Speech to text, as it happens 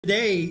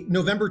Today,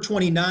 November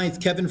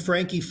 29th, Kevin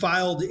Franke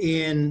filed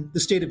in the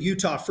state of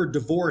Utah for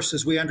divorce,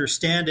 as we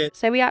understand it.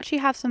 So we actually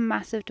have some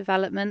massive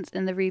developments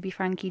in the Ruby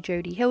Franke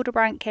Jodi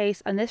Hildebrandt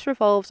case, and this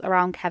revolves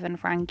around Kevin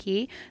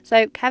Franke.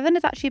 So Kevin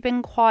has actually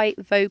been quite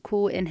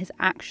vocal in his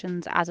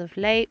actions as of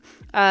late,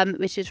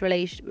 which is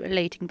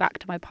relating back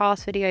to my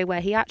past video where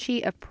he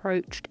actually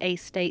approached a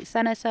state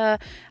senator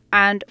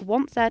and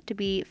wants there to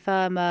be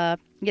firmer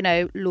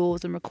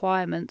laws and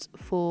requirements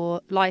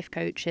for life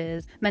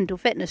coaches, mental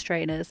fitness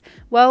trainers.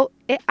 Well,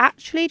 it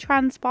actually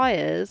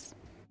transpires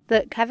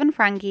that Kevin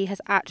Franke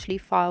has actually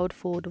filed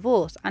for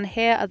divorce. And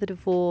here are the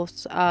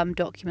divorce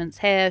documents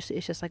here. So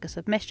it's just like a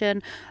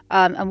submission.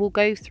 And we'll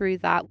go through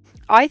that.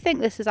 I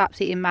think this is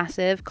absolutely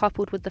massive,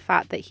 coupled with the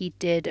fact that he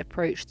did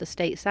approach the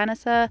state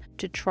senator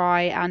to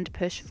try and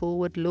push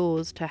forward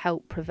laws to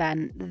help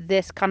prevent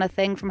this kind of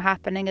thing from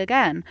happening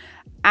again.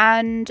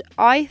 And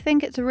I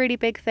think it's a really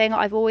big thing.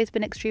 I've always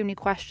been extremely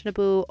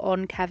questionable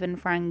on Kevin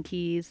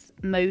Franke's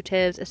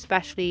motives,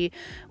 especially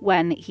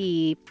when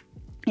he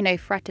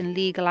threatened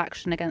legal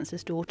action against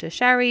his daughter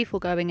Sherry for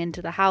going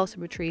into the house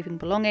and retrieving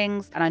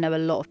belongings. And I know a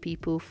lot of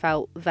people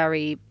felt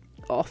very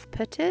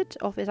off-putted.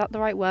 Is that the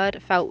right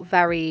word? Felt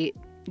very,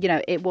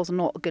 it was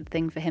not a good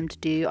thing for him to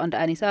do under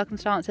any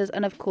circumstances.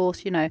 And of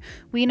course,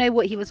 we know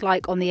what he was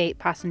like on the 8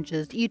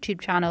 Passengers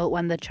YouTube channel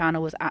when the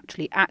channel was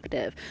actually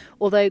active.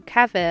 Although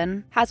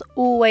Kevin has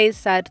always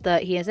said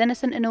that he is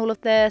innocent in all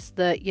of this,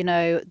 that,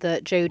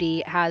 that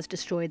Jodi has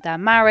destroyed their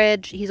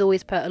marriage. He's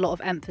always put a lot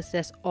of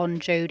emphasis on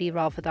Jodi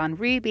rather than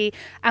Ruby.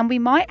 And we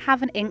might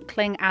have an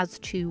inkling as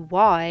to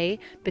why,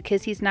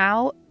 because he's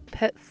now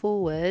put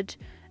forward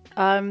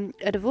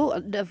a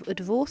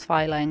divorce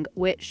filing,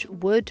 which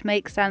would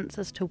make sense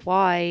as to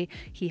why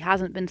he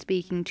hasn't been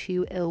speaking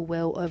too ill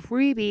will of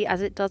Ruby,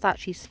 as it does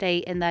actually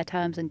state in their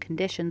terms and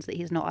conditions that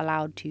he's not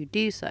allowed to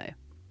do so.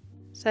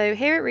 So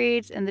here it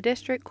reads, in the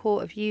District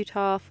Court of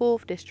Utah,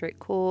 4th District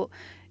Court,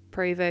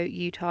 Provo,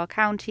 Utah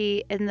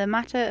County, in the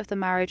matter of the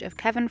marriage of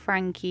Kevin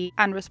Franke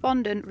and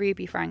respondent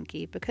Ruby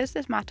Franke. Because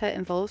this matter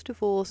involves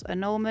divorce,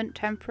 annulment,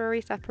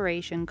 temporary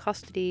separation,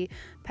 custody,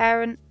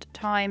 parent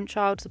time,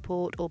 child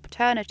support, or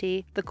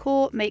paternity, the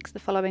court makes the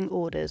following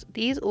orders.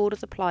 These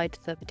orders apply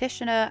to the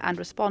petitioner and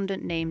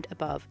respondent named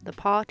above. The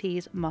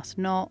parties must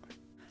not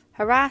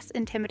harass,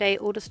 intimidate,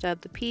 or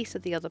disturb the peace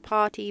of the other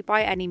party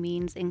by any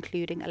means,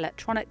 including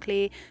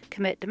electronically,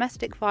 commit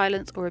domestic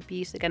violence or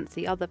abuse against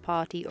the other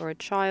party or a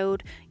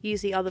child,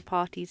 use the other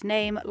party's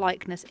name,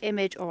 likeness,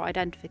 image, or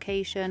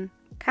identification,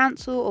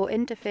 cancel or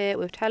interfere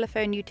with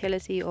telephone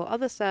utility or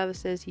other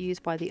services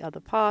used by the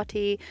other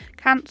party,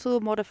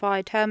 cancel,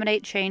 modify,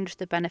 terminate, change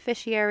the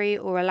beneficiary,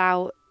 or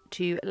allow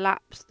to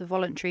lapse the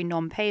voluntary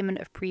non-payment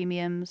of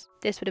premiums.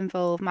 This would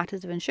involve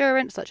matters of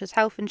insurance such as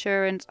health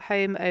insurance,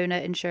 homeowner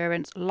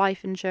insurance,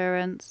 life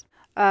insurance.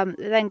 It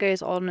then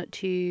goes on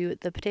to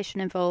the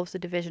petition involves the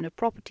division of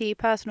property,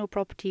 personal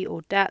property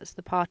or debts.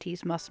 The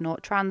parties must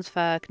not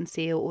transfer,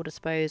 conceal or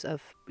dispose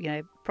of,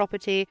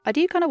 property. I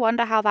do kind of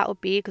wonder how that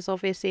would be, because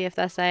obviously if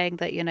they're saying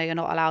that, you're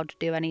not allowed to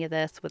do any of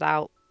this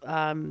without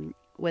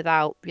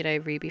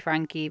Ruby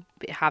Franke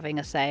having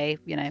a say,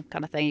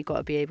 kind of thing, you've got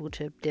to be able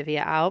to divvy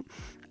it out.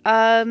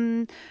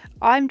 I'm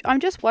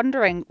just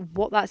wondering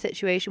what that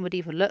situation would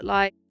even look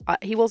like.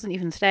 He wasn't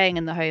even staying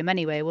in the home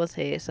anyway, was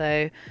he?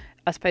 So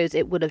I suppose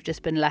it would have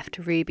just been left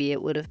to Ruby.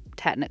 It would have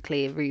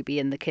technically, Ruby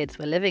and the kids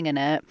were living in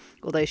it,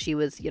 although she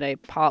was,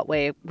 part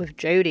way with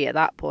Jodi at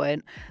that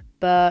point.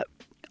 But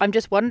I'm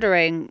just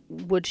wondering,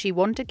 would she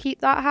want to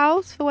keep that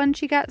house for when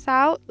she gets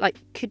out? Like,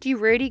 could you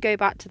really go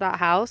back to that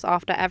house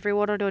after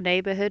everyone in your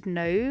neighborhood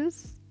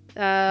knows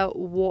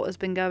what has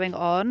been going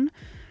on?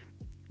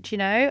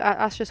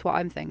 That's just what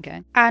I'm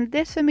thinking. And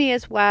this for me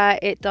is where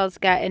it does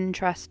get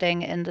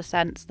interesting, in the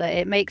sense that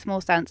it makes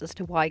more sense as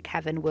to why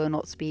Kevin will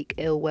not speak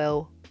ill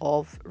will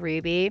of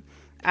Ruby.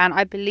 And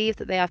I believe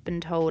that they have been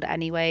told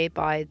anyway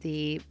by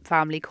the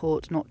family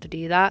court not to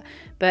do that.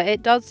 But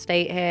it does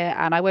state here,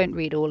 and I won't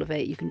read all of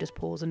it, you can just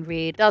pause and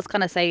read. It does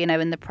kind of say,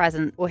 in the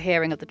presence or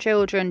hearing of the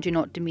children, do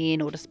not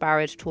demean or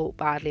disparage, talk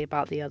badly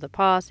about the other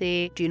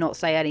party. Do not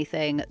say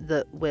anything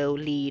that will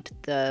lead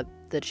the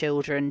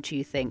children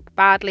to think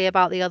badly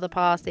about the other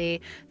party,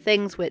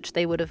 things which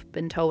they would have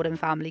been told in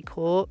family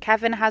court.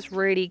 Kevin has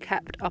really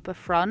kept up a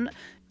front.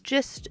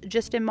 Just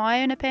in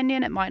my own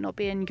opinion, it might not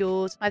be in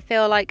yours. I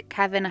feel like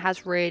Kevin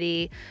has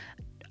really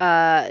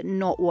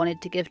not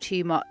wanted to give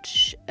too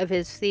much of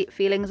his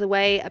feelings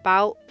away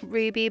about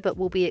Ruby, but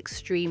will be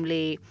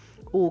extremely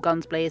all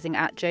guns blazing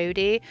at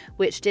Jodi,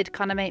 which did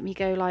kind of make me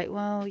go like,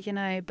 well,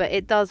 but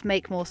it does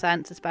make more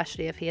sense,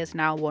 especially if he is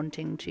now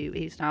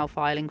he's now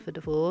filing for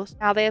divorce.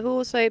 Now, they have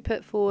also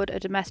put forward a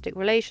domestic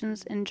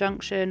relations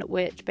injunction,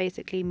 which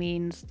basically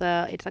means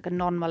that it's like a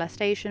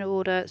non-molestation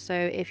order. So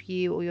if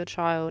you or your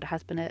child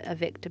has been a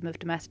victim of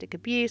domestic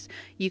abuse,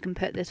 you can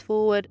put this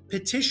forward.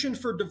 Petition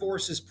for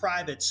divorce is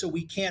private, so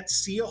we can't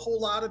see a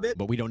whole lot of it.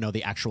 But we don't know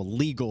the actual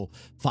legal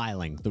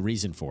filing, the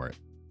reason for it.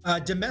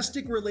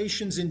 Domestic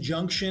relations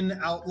injunction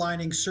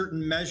outlining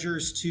certain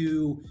measures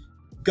to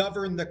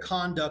govern the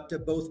conduct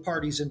of both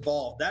parties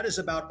involved. That is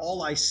about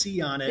all I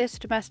see on it. This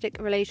domestic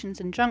relations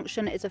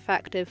injunction is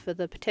effective for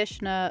the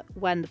petitioner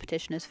when the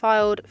petition is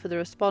filed, for the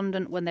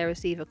respondent when they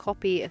receive a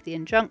copy of the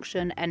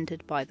injunction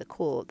entered by the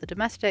court. The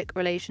domestic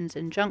relations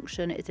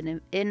injunction is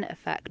in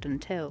effect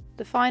until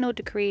the final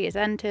decree is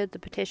entered, the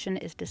petition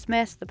is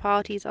dismissed, the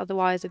parties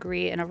otherwise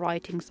agree in a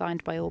writing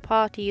signed by all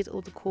parties,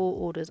 or the court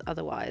orders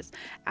otherwise.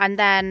 And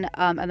then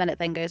it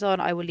then goes on.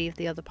 I will leave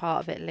the other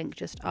part of it linked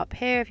just up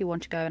here if you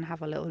want to go and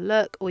have a little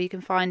look. Or you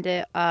can find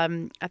it, I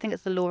think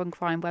it's the Law and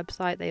Crime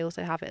website, they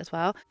also have it as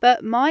well.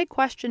 But my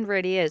question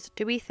really is,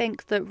 do we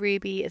think that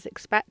Ruby is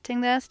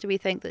expecting this? Do we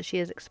think that she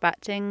is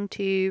expecting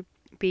to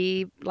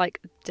be like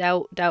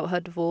dealt her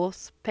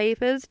divorce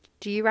papers?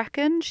 Do you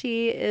reckon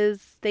she is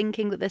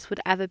thinking that this would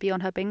ever be on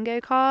her bingo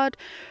card?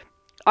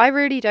 I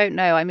really don't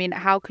know. I mean,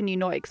 how can you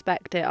not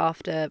expect it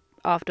after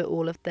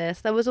all of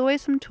this? There was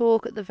always some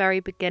talk at the very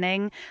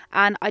beginning,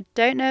 and I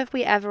don't know if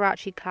we ever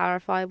actually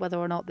clarified whether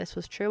or not this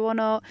was true or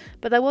not,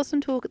 but there was some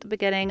talk at the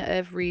beginning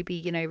of Ruby,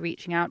 you know,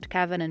 reaching out to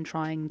Kevin and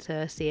trying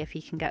to see if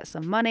he can get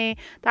some money.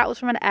 That was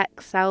from an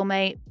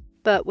ex-cellmate,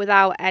 but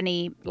without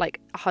any like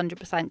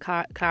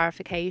 100%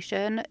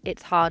 clarification,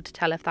 it's hard to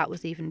tell if that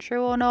was even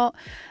true or not.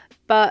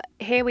 But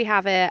here we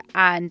have it,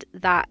 and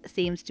that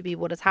seems to be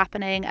what is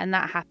happening, and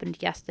that happened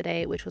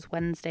yesterday, which was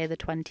Wednesday the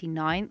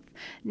 29th.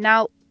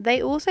 Now,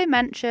 they also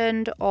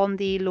mentioned on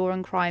the Law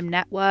and Crime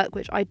Network,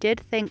 which I did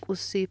think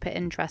was super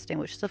interesting,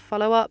 which is a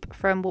follow-up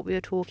from what we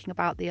were talking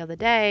about the other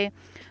day,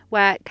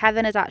 where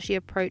Kevin has actually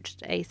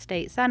approached a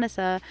state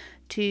senator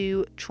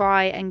to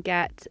try and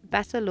get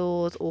better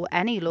laws, or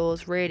any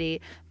laws really,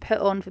 put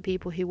on for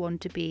people who want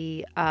to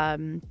be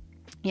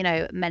you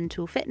know,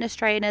 mental fitness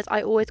trainers.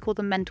 I always call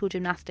them mental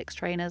gymnastics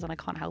trainers, and I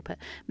can't help it.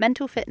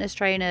 Mental fitness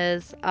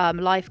trainers,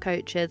 life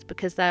coaches,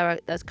 because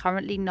there's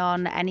currently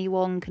none.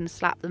 Anyone can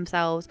slap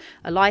themselves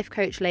a life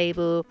coach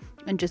label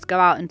and just go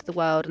out into the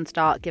world and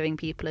start giving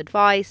people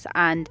advice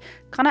and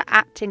kind of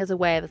acting as a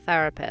way of a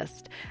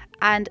therapist.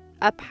 And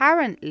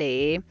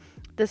apparently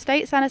the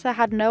state senator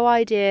had no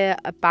idea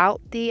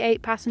about the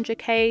 8-passenger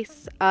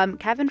case.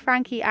 Kevin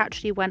Franke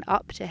actually went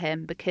up to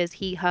him because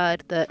he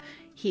heard that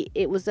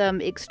it was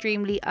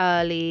extremely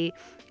early.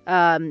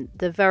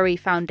 The very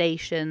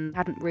foundation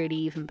hadn't really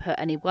even put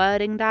any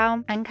wording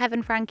down, and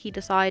Kevin Franke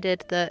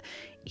decided that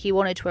he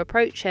wanted to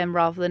approach him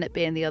rather than it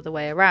being the other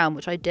way around,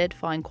 which I did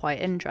find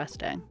quite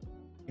interesting.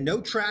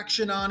 No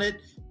traction on it,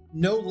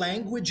 no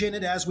language in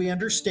it as we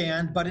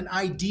understand, but an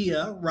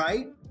idea,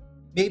 right?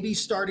 Maybe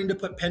starting to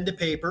put pen to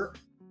paper.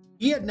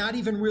 He had not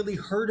even really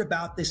heard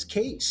about this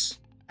case,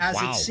 as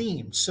it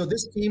seems. So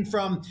this came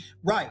from,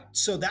 right.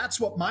 So that's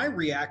what my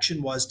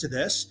reaction was to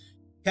this.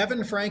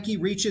 Kevin Franke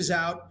reaches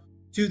out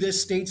to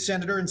this state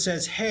senator and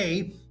says,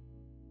 hey,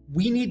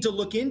 we need to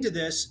look into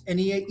this. And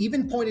he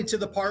even pointed to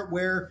the part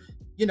where,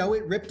 you know,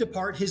 it ripped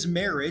apart his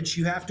marriage.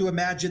 You have to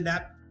imagine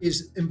that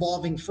is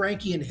involving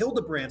Franke and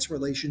Hildebrandt's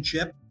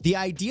relationship. The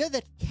idea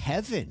that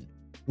Kevin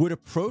would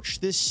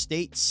approach this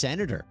state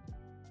senator,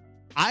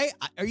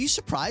 are you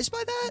surprised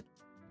by that?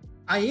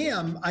 I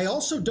am. I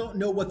also don't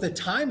know what the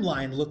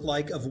timeline looked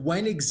like of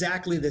when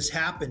exactly this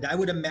happened. I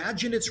would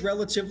imagine it's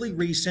relatively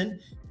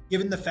recent,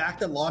 given the fact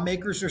that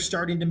lawmakers are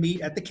starting to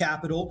meet at the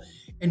Capitol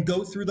and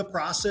go through the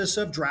process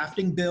of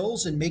drafting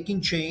bills and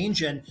making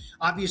change. And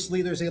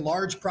obviously, there's a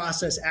large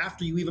process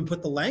after you even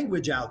put the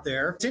language out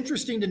there. It's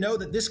interesting to know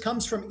that this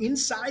comes from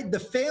inside the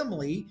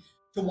family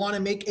to want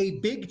to make a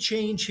big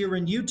change here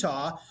in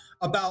Utah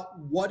about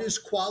what is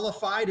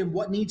qualified and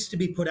what needs to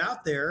be put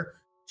out there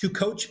to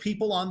coach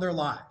people on their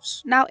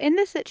lives. Now, in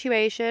this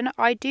situation,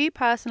 I do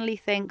personally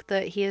think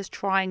that he is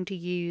trying to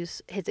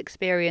use his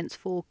experience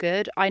for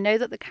good. I know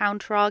that the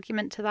counter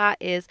argument to that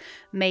is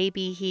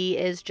maybe he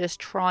is just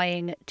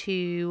trying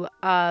to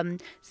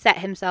set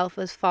himself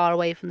as far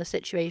away from the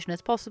situation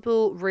as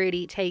possible,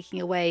 really taking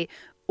away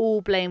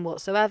all blame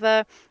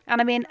whatsoever. And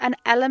I mean, an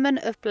element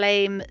of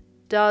blame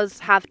does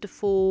have to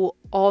fall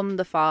on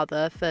the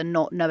father for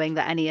not knowing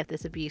that any of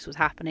this abuse was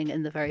happening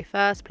in the very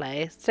first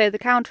place. So the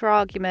counter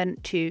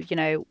argument to, you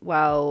know,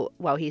 well,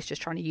 he's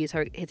just trying to use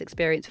his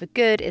experience for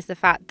good is the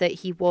fact that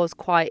he was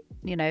quite,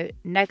 you know,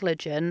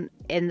 negligent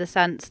in the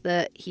sense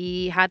that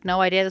he had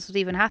no idea this was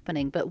even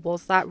happening. But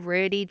was that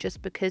really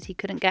just because he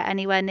couldn't get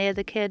anywhere near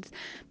the kids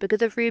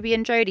because of Ruby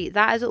and Jody?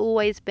 That has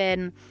always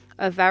been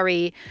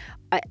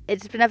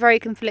it's been a very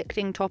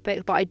conflicting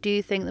topic, but I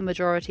do think the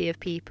majority of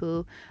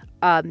people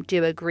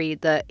do agree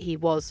that he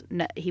was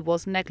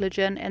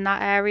negligent in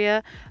that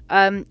area.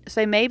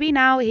 So maybe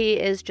now he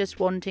is just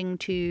wanting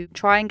to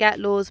try and get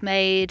laws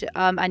made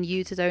and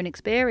use his own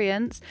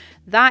experience.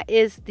 That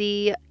is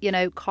the, you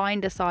know,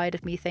 kinder side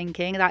of me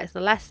thinking. That is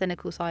the less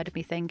cynical side of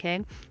me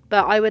thinking.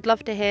 But I would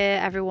love to hear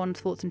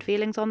everyone's thoughts and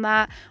feelings on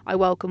that. I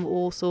welcome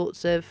all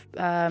sorts of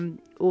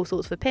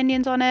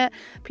opinions on it.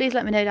 Please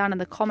let me know down in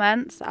the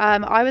comments.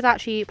 I was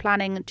actually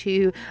planning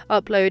to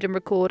upload and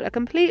record a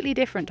completely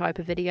different type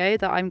of video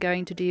that I'm going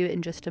going to do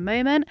in just a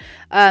moment.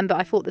 But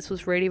I thought this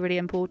was really, really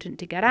important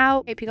to get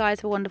out. Hope you guys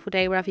have a wonderful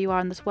day wherever you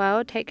are in this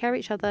world. Take care of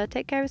each other,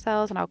 take care of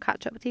yourselves, and I'll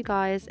catch up with you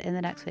guys in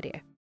the next video.